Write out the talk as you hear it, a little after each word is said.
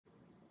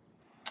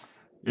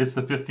It's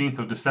the 15th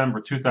of December,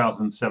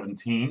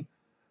 2017.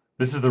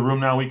 This is the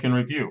RheumNow Week in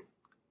Review.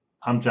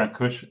 I'm Jack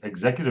Cush,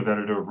 Executive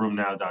Editor of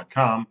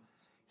RheumNow.com,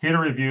 here to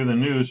review the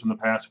news from the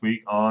past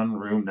week on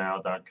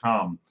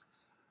RheumNow.com.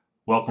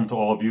 Welcome to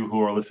all of you who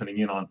are listening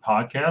in on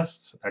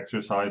podcasts,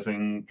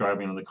 exercising,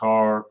 driving in the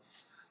car,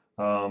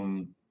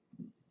 um,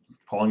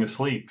 falling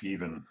asleep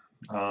even.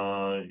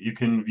 You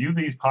can view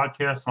these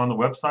podcasts on the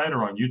website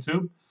or on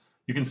YouTube.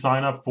 You can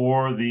sign up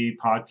for the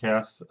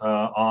podcasts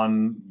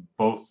on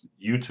both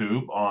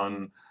YouTube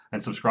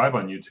and subscribe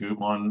on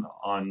YouTube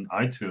on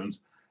iTunes,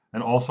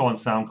 and also on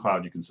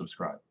SoundCloud. You can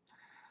subscribe.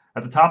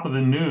 At the top of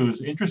the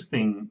news,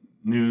 interesting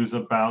news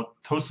about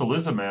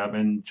tocilizumab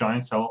and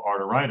giant cell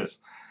arteritis.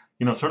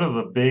 You know, sort of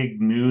the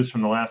big news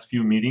from the last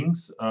few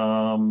meetings.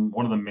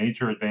 One of the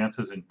major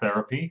advances in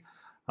therapy.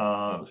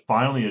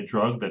 Finally, a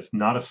drug that's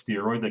not a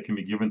steroid that can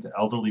be given to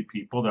elderly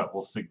people that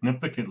will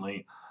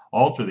significantly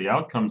alter the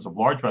outcomes of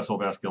large vessel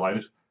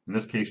vasculitis, in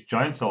this case,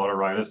 giant cell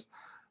arteritis.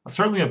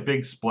 Certainly a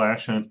big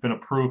splash, and it's been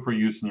approved for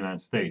use in the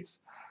United States.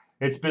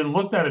 It's been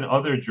looked at in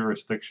other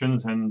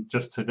jurisdictions, and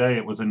just today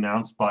it was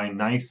announced by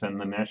NICE and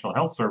the National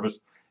Health Service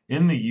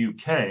in the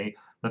UK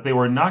that they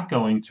were not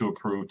going to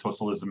approve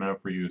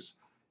tocilizumab for use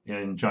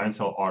in giant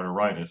cell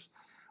arteritis.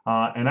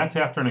 And that's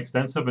after an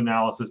extensive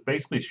analysis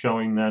basically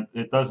showing that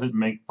it doesn't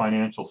make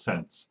financial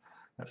sense,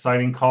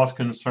 citing cost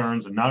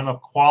concerns and not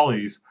enough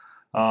qualities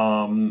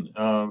of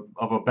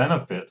a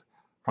benefit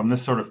from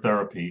this sort of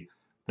therapy.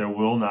 There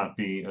will not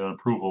be an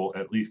approval,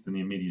 at least in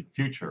the immediate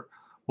future.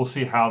 We'll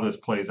see how this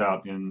plays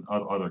out in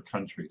other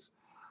countries.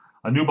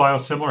 A new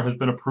biosimilar has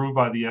been approved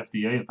by the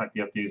FDA. In fact,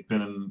 the FDA has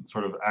been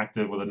sort of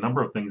active with a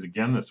number of things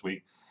again this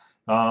week.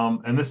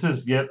 And this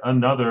is yet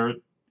another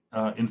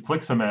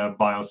infliximab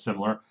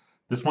biosimilar.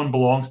 This one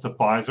belongs to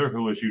Pfizer,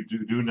 who, as you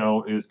do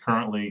know, is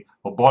currently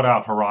bought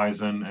out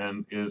Horizon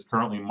and is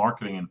currently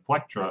marketing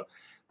Inflectra.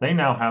 They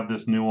now have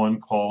this new one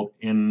called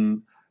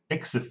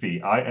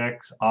Ixifi,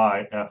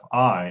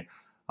 IXIFI,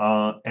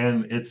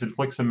 and it's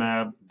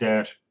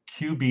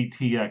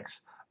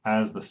infliximab-QBTX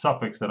as the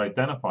suffix that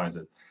identifies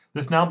it.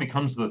 This now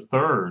becomes the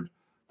third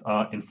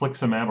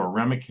infliximab or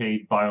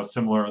Remicade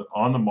biosimilar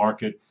on the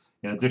market,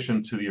 in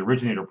addition to the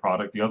originator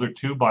product. The other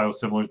two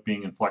biosimilars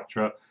being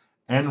Inflectra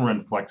and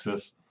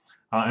Renflexis,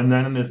 and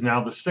then is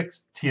now the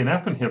sixth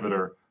TNF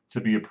inhibitor to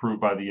be approved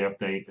by the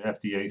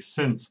FDA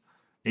since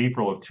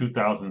April of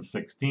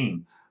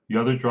 2016. The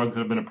other drugs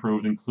that have been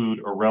approved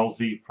include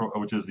Erelzi,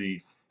 which is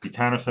the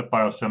etanercept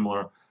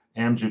biosimilar,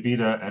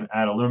 Amgevita and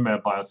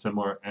adalimumab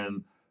biosimilar,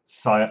 and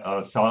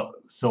Siltezo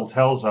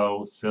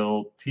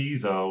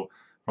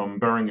from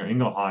Boehringer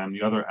Ingelheim,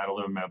 the other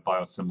adalimumab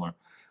biosimilar.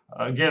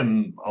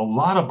 Again, a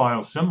lot of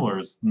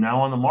biosimilars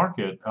now on the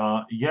market,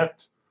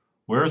 yet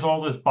where's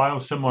all this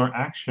biosimilar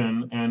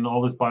action and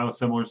all this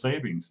biosimilar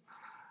savings?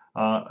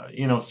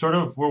 Sort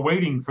of we're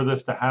waiting for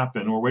this to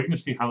happen. We're waiting to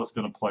see how it's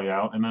going to play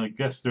out. And I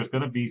guess there's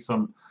going to be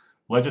some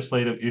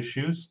legislative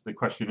issues. The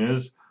question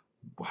is,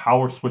 how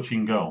will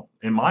switching go?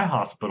 In my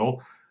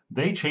hospital,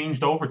 they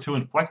changed over to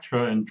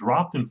Inflectra and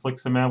dropped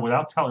infliximab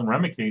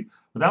Remicade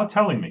without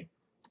telling me.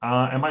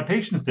 And my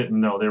patients didn't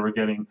know they were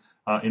getting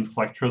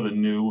Inflectra, the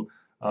new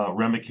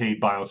Remicade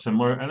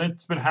biosimilar, and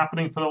it's been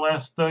happening for the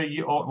last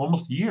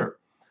almost year.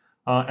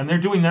 And they're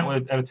doing that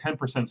at a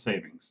 10%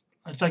 savings.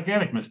 A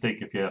gigantic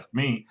mistake, if you ask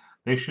me.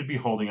 They should be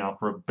holding out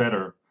for a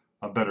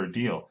better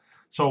deal.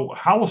 So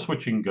how will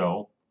switching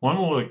go? When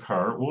will it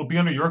occur? Will it be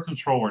under your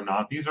control or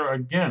not? These are,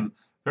 again,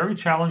 very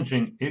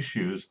challenging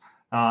issues.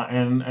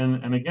 And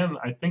again,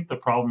 I think the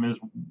problem is,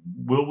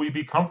 will we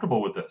be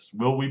comfortable with this?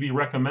 Will we be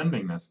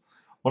recommending this?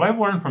 What I've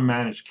learned from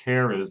managed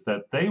care is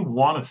that they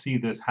want to see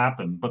this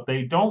happen, but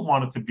they don't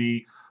want it to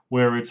be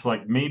where it's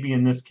like maybe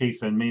in this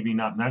case and maybe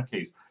not in that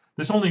case.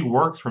 This only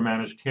works for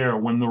managed care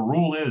when the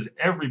rule is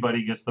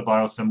everybody gets the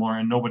biosimilar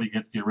and nobody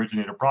gets the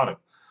originator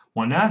product.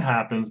 When that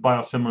happens,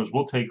 biosimilars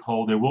will take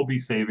hold, there will be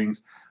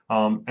savings,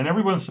 and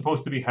everyone's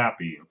supposed to be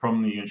happy,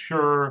 from the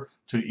insurer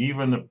to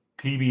even the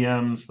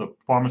PBMs, the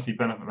pharmacy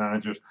benefit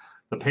managers,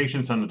 the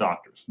patients, and the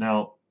doctors.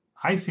 Now,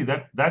 I see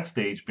that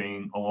stage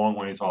being a long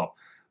ways off.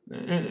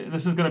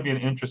 This is going to be an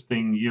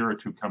interesting year or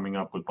two coming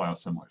up with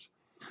biosimilars.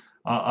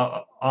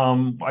 I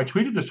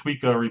tweeted this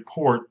week a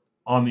report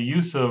on the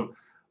use of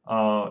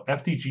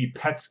FDG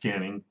PET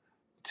scanning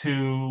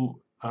to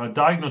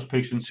diagnose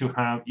patients who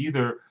have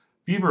either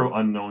fever of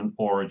unknown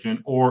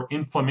origin or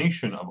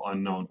inflammation of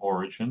unknown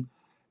origin.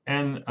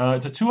 And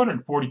it's a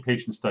 240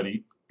 patient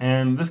study,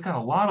 and this got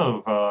a lot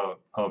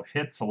of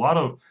hits, a lot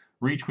of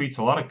retweets,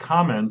 a lot of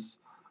comments.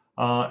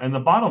 And the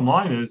bottom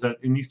line is that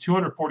in these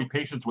 240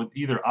 patients with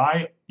either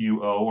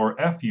IUO or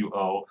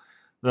FUO,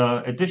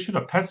 the addition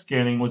of PET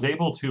scanning was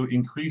able to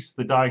increase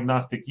the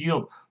diagnostic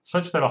yield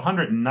such that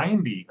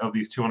 190 of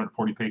these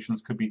 240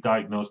 patients could be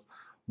diagnosed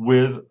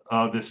with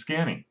this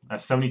scanning at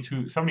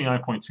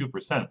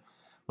 79.2%. The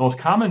most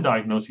common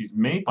diagnoses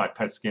made by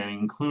PET scanning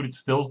included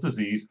Still's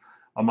disease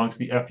amongst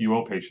the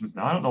FUO patients.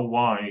 Now, I don't know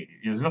why.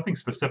 There's nothing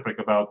specific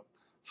about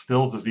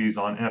Still's disease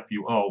on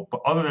FUO,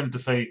 but other than to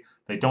say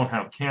they don't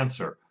have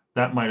cancer,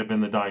 that might have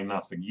been the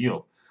diagnostic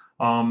yield.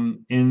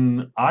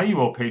 In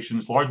IUO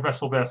patients, large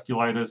vessel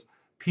vasculitis,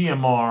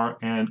 PMR,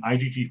 and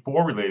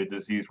IgG4 related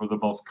disease were the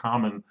most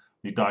commonly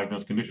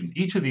diagnosed conditions.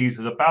 Each of these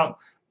is about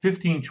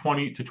 15,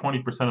 20 to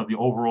 20% of the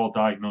overall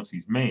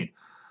diagnoses made.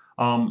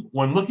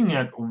 When looking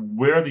at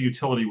where the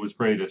utility was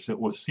greatest, it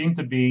was seemed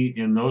to be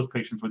in those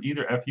patients with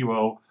either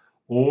FUO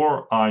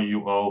or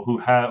IUO who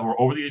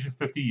were over the age of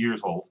 50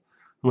 years old,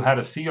 who had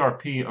a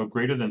CRP of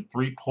greater than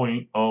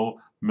 3.0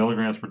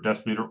 milligrams per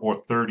deciliter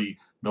or 30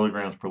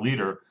 milligrams per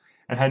liter,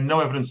 and had no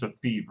evidence of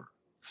fever.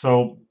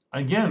 So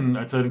again,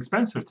 it's an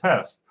expensive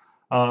test.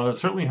 It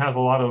certainly has a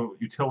lot of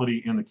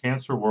utility in the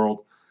cancer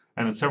world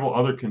and in several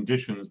other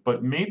conditions,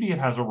 but maybe it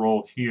has a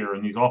role here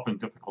in these often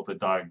difficult to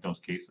diagnose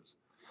cases.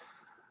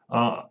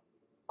 Uh,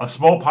 a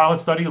small pilot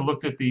study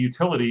looked at the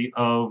utility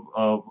of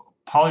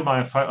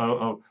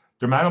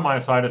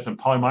dermatomyositis and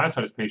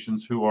polymyositis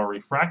patients who are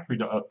refractory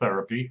to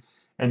therapy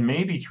and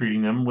maybe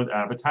treating them with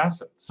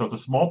abatacept. So it's a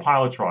small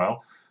pilot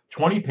trial,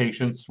 20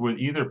 patients with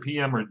either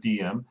PM or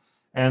DM,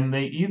 and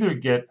they either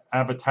get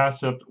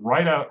abatacept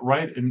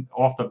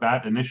off the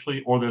bat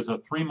initially, or there's a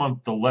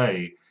 3-month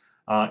delay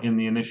in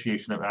the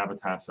initiation of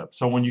abatacept.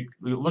 So when you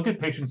look at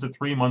patients at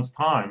 3 months'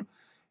 time,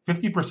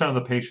 50% of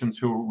the patients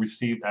who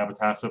received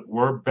abatacept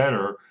were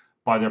better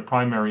by their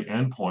primary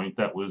endpoint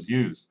that was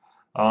used.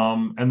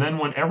 And then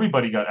when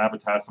everybody got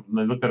abatacept, and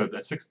they looked at it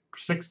at 6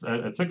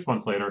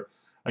 months later,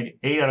 like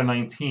 8 out of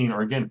 19,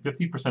 or again,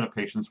 50% of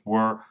patients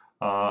were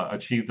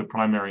achieved the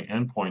primary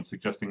endpoint,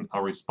 suggesting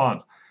a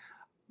response.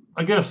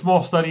 Again, a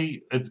small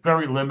study, it's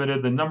very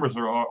limited. The numbers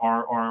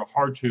are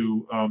hard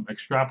to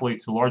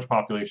extrapolate to large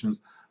populations,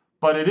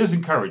 but it is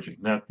encouraging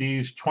that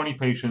these 20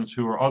 patients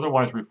who are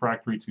otherwise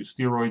refractory to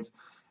steroids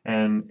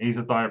and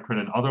azathioprine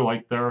and other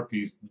like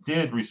therapies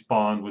did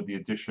respond with the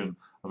addition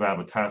of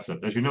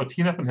abatacept. As you know,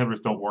 TNF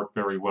inhibitors don't work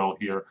very well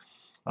here.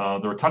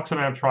 The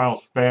rituximab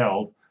trials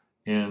failed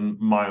in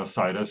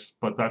myositis,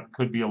 but that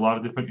could be a lot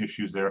of different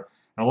issues there.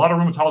 And a lot of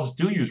rheumatologists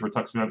do use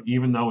rituximab,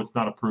 even though it's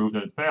not approved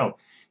and it failed.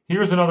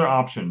 Here's another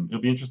option.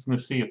 It'll be interesting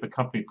to see if the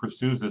company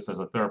pursues this as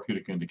a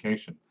therapeutic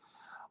indication.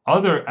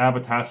 Other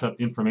abatacept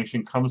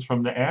information comes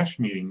from the ASH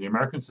meeting. The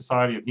American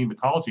Society of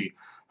Hematology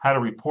had a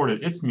report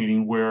at its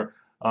meeting where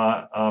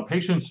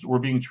patients were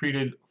being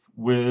treated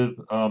with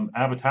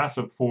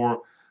abatacept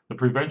for the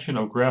prevention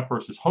of graft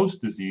versus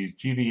host disease,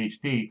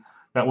 GVHD,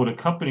 that would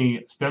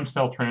accompany stem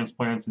cell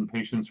transplants in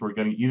patients who are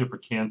getting either for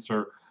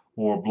cancer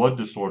or blood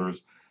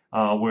disorders,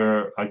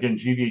 where again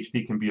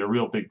GVHD can be a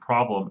real big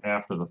problem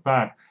after the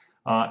fact.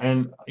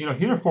 And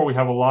heretofore we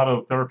have a lot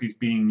of therapies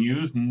being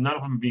used, none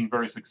of them being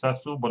very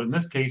successful. But in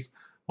this case,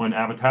 when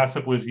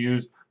abatacept was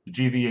used, the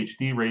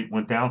GVHD rate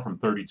went down from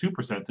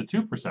 32% to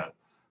 2%.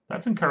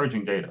 That's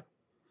encouraging data.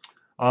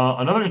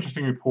 Another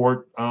interesting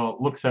report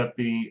looks at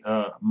the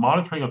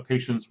monitoring of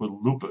patients with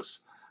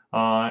lupus,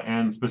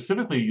 and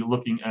specifically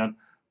looking at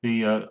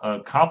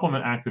the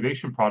complement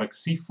activation product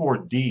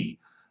C4D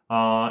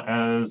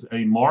as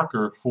a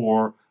marker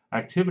for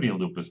activity in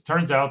lupus. It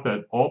turns out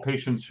that all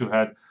patients who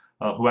had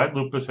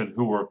lupus and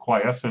who were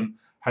quiescent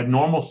had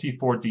normal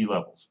C4D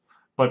levels.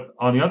 But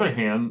on the other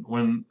hand,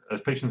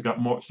 as patients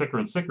got sicker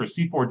and sicker,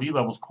 C4D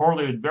levels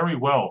correlated very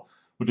well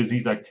with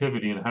disease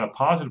activity and had a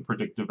positive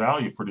predictive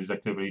value for disease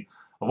activity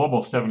of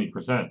almost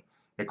 70%.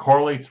 It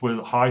correlates with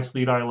high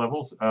SLEDAI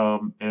levels,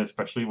 and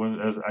especially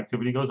as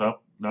activity goes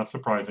up, not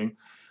surprising.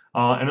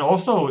 And it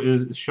also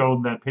is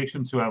shown that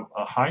patients who have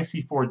a high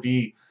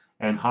C4D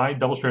and high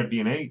double-stranded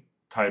DNA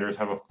titers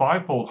have a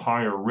 5-fold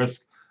higher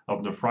risk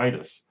of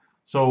nephritis.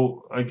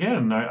 So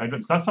again,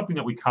 it's not something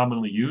that we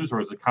commonly use or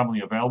is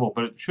commonly available,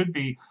 but it should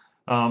be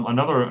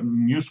another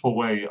useful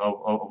way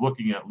of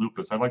looking at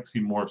lupus. I'd like to see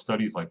more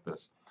studies like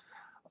this.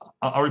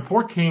 A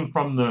report came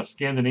from the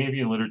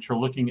Scandinavian literature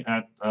looking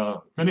at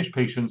Finnish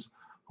patients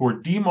who are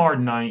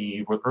DMARD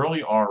naive with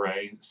early RA,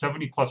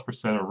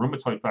 70+% are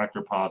rheumatoid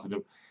factor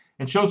positive,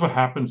 and shows what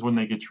happens when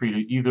they get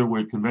treated either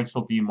with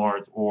conventional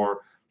DMARDs or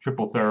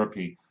triple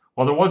therapy.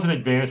 While there was an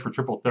advantage for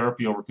triple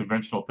therapy over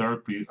conventional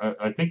therapy,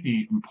 I think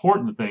the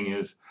important thing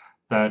is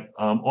that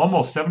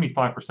almost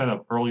 75%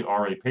 of early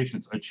RA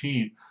patients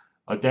achieved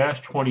a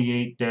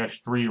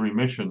 -28-3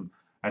 remission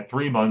at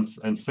 3 months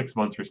and 6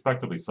 months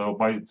respectively. So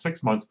by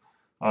 6 months,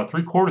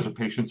 3/4 of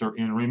patients are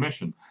in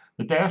remission.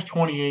 The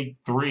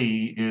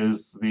 -28-3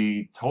 is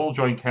the total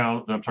joint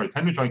count,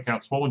 tender joint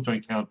count, swollen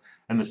joint count,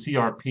 and the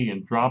CRP,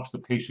 and drops the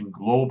patient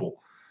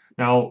global.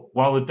 Now,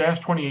 while the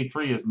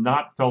 -28-3 is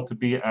not felt to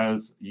be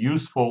as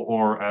useful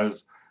or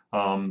as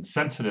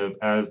sensitive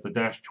as the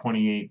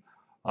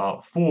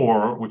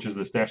 -28-4, which is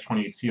this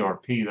 -28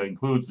 CRP that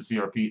includes the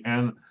CRP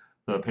and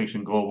the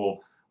patient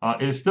global,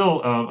 it is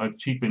still a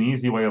cheap and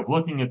easy way of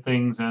looking at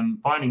things, and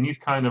finding these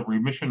kind of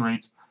remission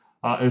rates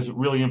is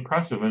really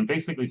impressive, and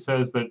basically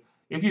says that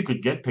if you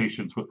could get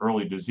patients with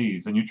early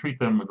disease and you treat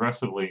them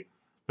aggressively,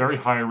 very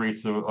high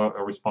rates of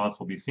a response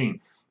will be seen.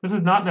 This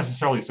is not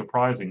necessarily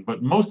surprising,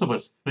 but most of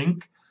us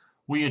think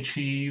we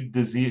achieve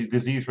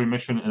disease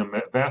remission in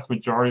a vast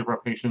majority of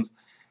our patients.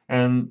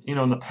 And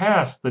in the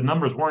past, the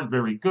numbers weren't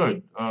very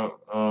good.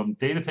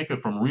 Data taken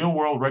from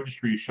real-world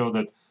registries show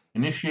that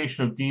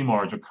initiation of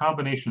DMARDs or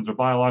combinations or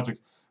biologics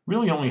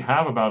really only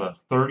have about a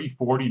 30,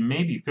 40,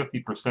 maybe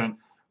 50%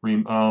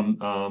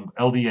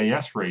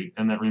 LDAS rate,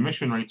 and that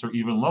remission rates are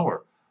even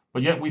lower.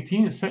 But yet we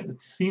seem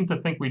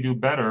to think we do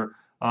better.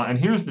 And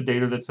here's the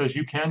data that says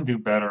you can do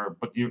better,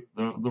 but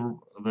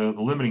the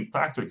limiting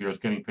factor here is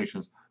getting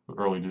patients with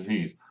early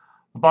disease.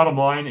 The bottom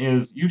line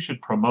is you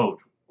should promote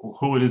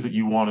who it is that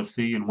you want to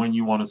see and when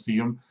you want to see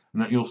them,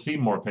 and that you'll see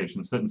more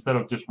patients. That instead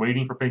of just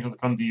waiting for patients to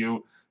come to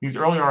you, these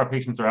early RA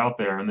patients are out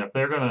there, and if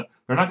they're not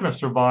gonna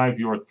survive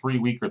your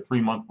 3-week or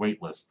 3-month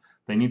wait list.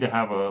 They need to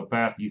have a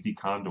fast, easy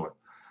conduit.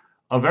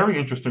 A very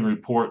interesting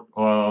report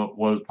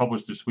was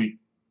published this week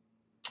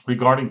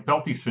regarding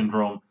Felty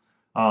syndrome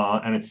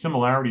and its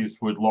similarities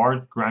with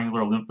large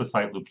granular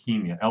lymphocyte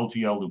leukemia,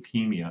 LGL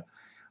leukemia.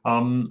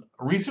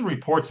 Recent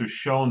reports have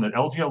shown that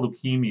LGL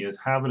leukemias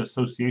have an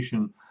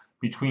association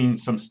between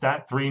some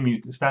STAT3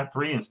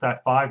 and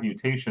STAT5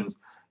 mutations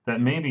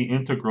that may be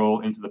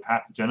integral into the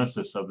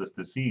pathogenesis of this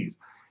disease.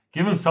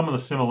 Given some of the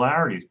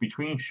similarities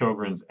between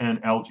Sjogren's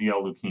and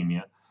LGL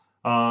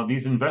leukemia,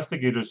 these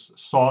investigators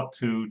sought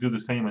to do the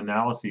same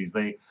analyses.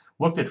 They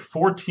looked at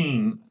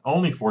 14,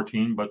 only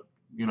 14, but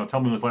tell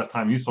me when was the last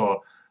time you saw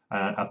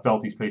a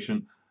Felty's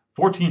patient,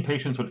 14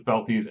 patients with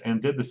Felty's,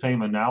 and did the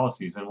same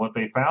analyses. And what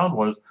they found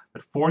was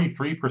that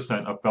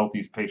 43% of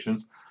Felty's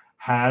patients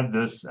had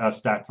this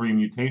STAT3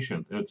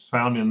 mutation. It's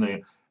found in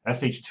the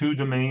SH2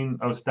 domain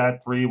of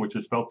STAT3, which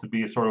is felt to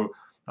be a sort of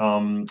a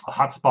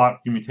hotspot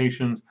for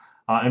mutations.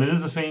 And it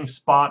is the same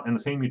spot and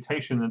the same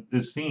mutation that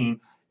is seen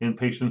in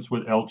patients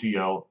with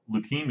LGL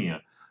leukemia,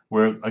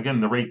 where,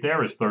 again, the rate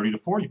there is 30 to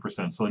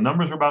 40%. So the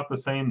numbers are about the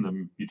same.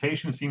 The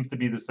mutation seems to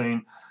be the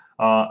same.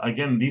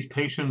 Again, these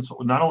patients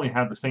not only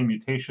had the same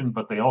mutation,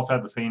 but they also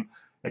had the same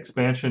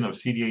expansion of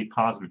CD8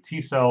 positive T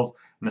cells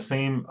and the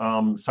same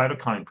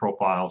cytokine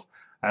profiles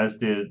as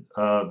did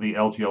the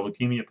LGL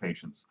leukemia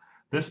patients.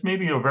 This may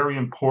be a very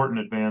important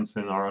advance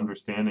in our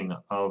understanding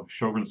of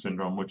Sjogren's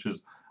syndrome, which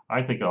is,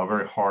 I think, a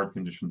very hard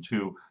condition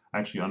to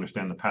actually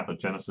understand the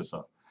pathogenesis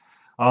of.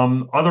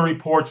 Other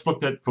reports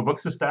looked at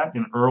febuxostat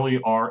in early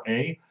RA.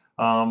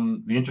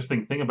 The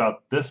interesting thing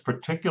about this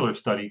particular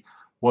study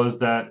was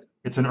that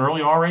it's an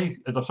early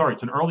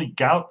it's an early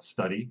gout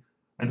study.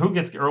 And who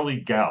gets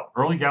early gout?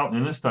 Early gout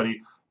in this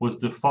study was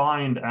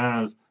defined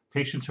as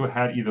patients who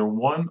had either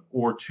 1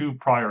 or 2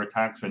 prior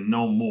attacks and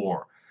no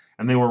more.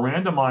 And they were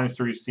randomized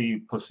to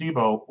receive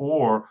placebo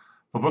or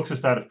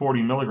febuxostat at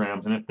 40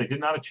 milligrams. And if they did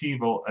not achieve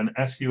an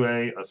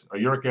SUA, a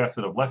uric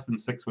acid of less than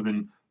 6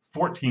 within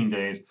 14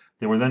 days,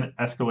 they were then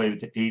escalated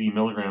to 80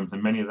 milligrams,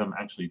 and many of them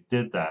actually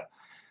did that.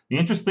 The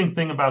interesting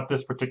thing about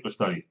this particular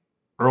study,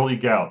 early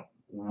gout,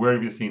 where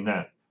have you seen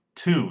that?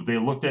 2, they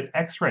looked at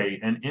X-ray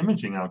and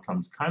imaging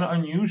outcomes, kind of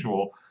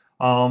unusual.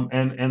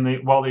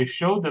 While they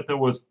showed that there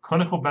was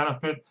clinical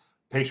benefit,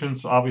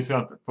 patients obviously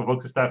on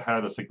febuxostat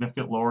had a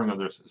significant lowering of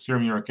their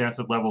serum uric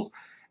acid levels,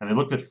 and they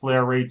looked at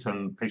flare rates,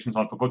 and patients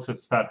on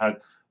febuxostat had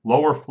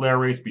lower flare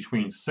rates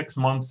between 6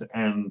 months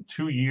and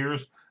 2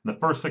 years. In the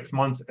first 6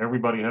 months,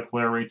 everybody had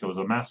flare rates. It was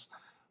a mess.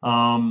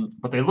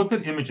 But they looked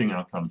at imaging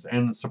outcomes,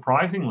 and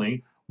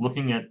surprisingly,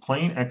 looking at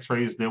plain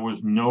X-rays, there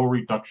was no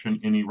reduction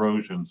in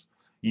erosions,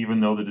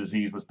 even though the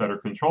disease was better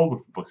controlled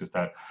with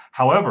febuxostat.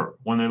 However,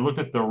 when they looked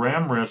at the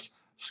RAMRIS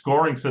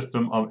scoring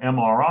system of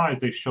MRIs,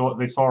 they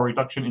saw a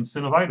reduction in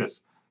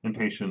synovitis in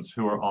patients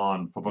who are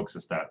on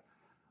febuxostat.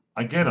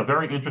 Again, a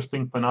very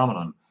interesting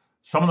phenomenon.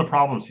 Some of the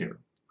problems here: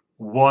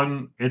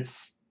 1,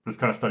 this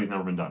kind of study's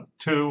never been done.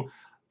 2,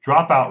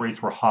 dropout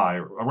rates were high,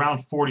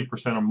 around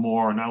 40% or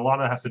more, and a lot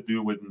of that has to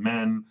do with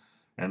men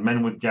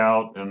with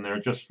gout, and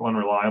they're just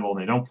unreliable,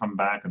 and they don't come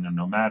back, and they're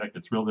nomadic.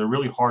 They're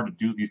really hard to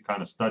do these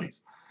kind of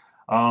studies.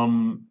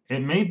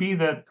 It may be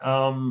that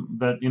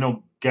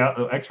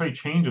X-ray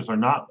changes are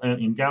not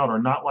in gout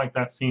are not like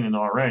that seen in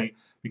RA,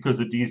 because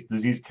the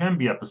disease can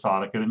be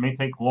episodic, and it may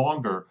take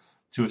longer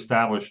to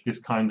establish this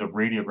kind of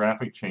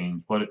radiographic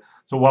change.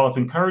 So while it's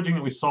encouraging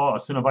that we saw a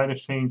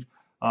synovitis change,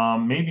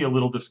 maybe a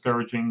little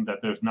discouraging that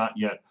there's not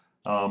yet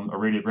a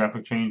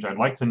radiographic change. I'd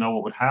like to know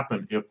what would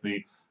happen if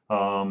the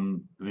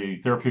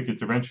therapeutic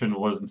intervention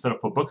was, instead of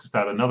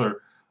febuxostat,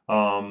 another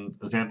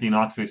xanthine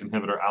oxidase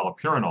inhibitor,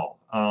 allopurinol,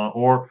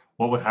 or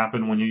what would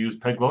happen when you use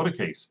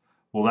pegloticase.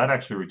 Will that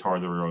actually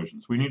retard the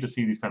erosions? We need to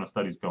see these kind of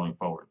studies going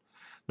forward.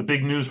 The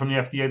big news from the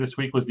FDA this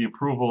week was the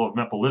approval of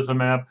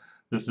mepolizumab.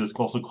 This is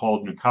also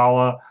called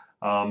Nucala.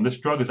 This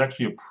drug is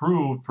actually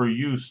approved for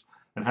use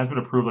and has been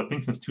approved, I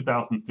think, since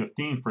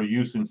 2015 for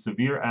use in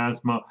severe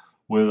asthma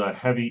with a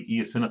heavy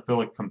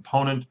eosinophilic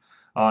component.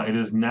 It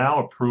is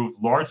now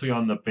approved largely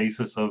on the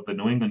basis of the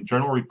New England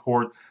Journal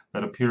report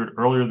that appeared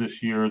earlier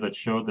this year that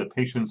showed that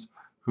patients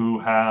who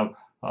have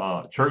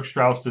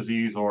Churg-Strauss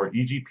disease or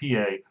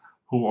EGPA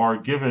who are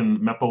given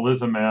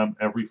mepolizumab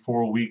every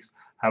 4 weeks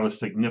have a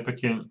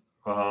significant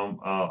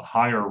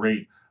higher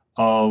rate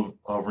of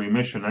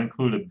remission. That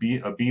include a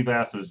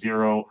BVAS of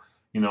 0,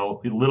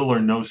 little or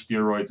no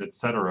steroids,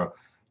 etc.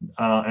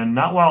 And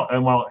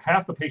while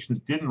half the patients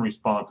didn't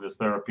respond to this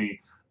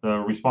therapy, the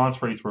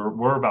response rates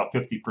were about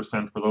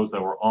 50% for those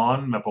that were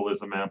on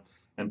mepolizumab,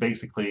 and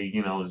basically,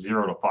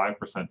 0 to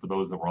 5% for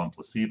those that were on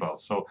placebo.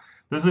 So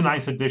this is a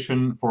nice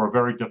addition for a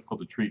very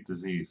difficult to treat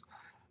disease.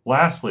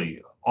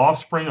 Lastly,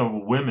 offspring of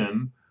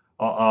women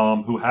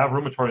who have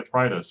rheumatoid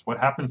arthritis, what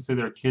happens to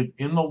their kids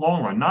in the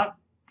long run, not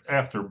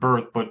after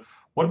birth, but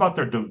what about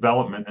their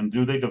development and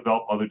do they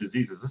develop other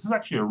diseases? This is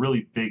actually a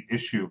really big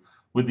issue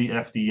with the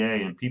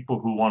FDA and people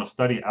who want to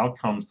study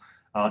outcomes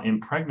in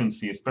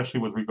pregnancy, especially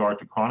with regard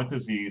to chronic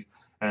disease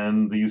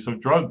and the use of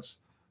drugs.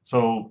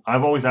 So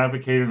I've always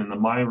advocated, and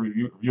my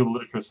review of the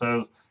literature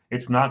says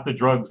it's not the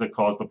drugs that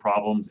cause the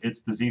problems,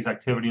 it's disease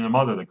activity in the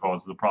mother that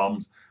causes the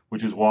problems,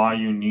 which is why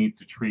you need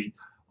to treat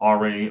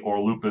RA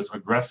or lupus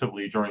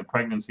aggressively during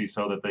pregnancy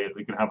so that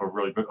they can have a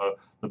really good,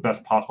 the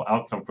best possible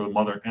outcome for the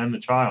mother and the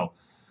child.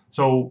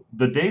 So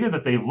the data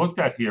that they've looked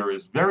at here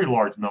is very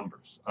large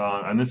numbers,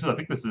 and I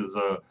think this is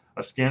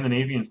a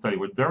Scandinavian study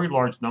with very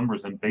large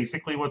numbers, and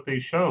basically what they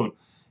showed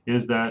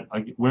is that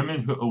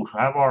women who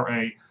have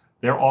RA,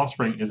 their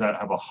offspring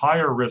have a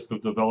higher risk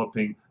of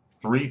developing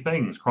three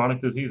things, chronic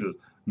diseases.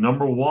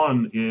 Number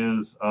one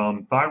is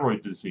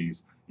thyroid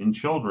disease in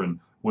children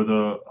with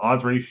a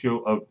odds ratio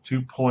of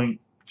 2.2,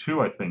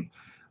 I think.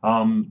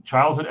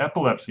 Childhood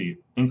epilepsy,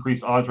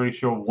 increased odds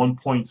ratio of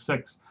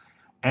 1.6.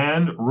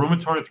 And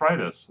rheumatoid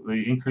arthritis,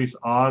 the increased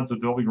odds of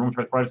developing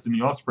rheumatoid arthritis in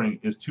the offspring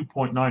is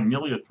 2.9,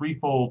 nearly a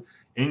threefold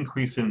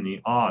increase in the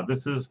odds.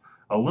 This is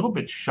a little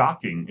bit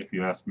shocking, if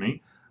you ask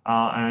me,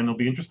 and it'll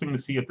be interesting to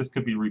see if this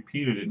could be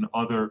repeated in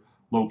other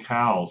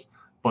locales.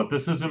 But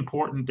this is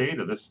important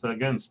data. This,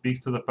 again,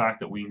 speaks to the fact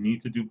that we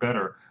need to do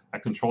better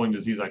at controlling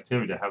disease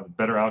activity to have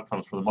better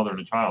outcomes for the mother and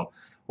the child.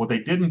 What they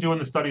didn't do in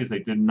the study is they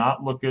did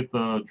not look at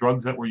the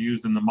drugs that were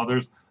used in the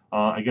mothers.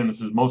 Again,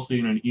 this is mostly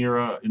in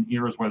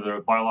eras where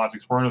the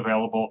biologics weren't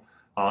available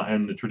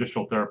and the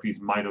traditional therapies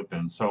might have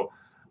been. So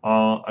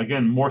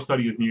again, more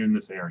study is needed in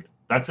this area.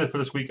 That's it for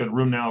this week at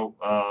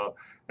RheumNow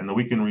and the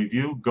Week in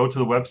Review. Go to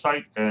the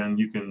website and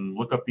you can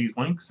look up these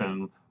links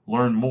and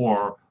learn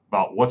more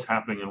about what's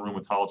happening in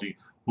rheumatology.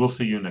 We'll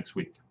see you next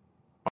week.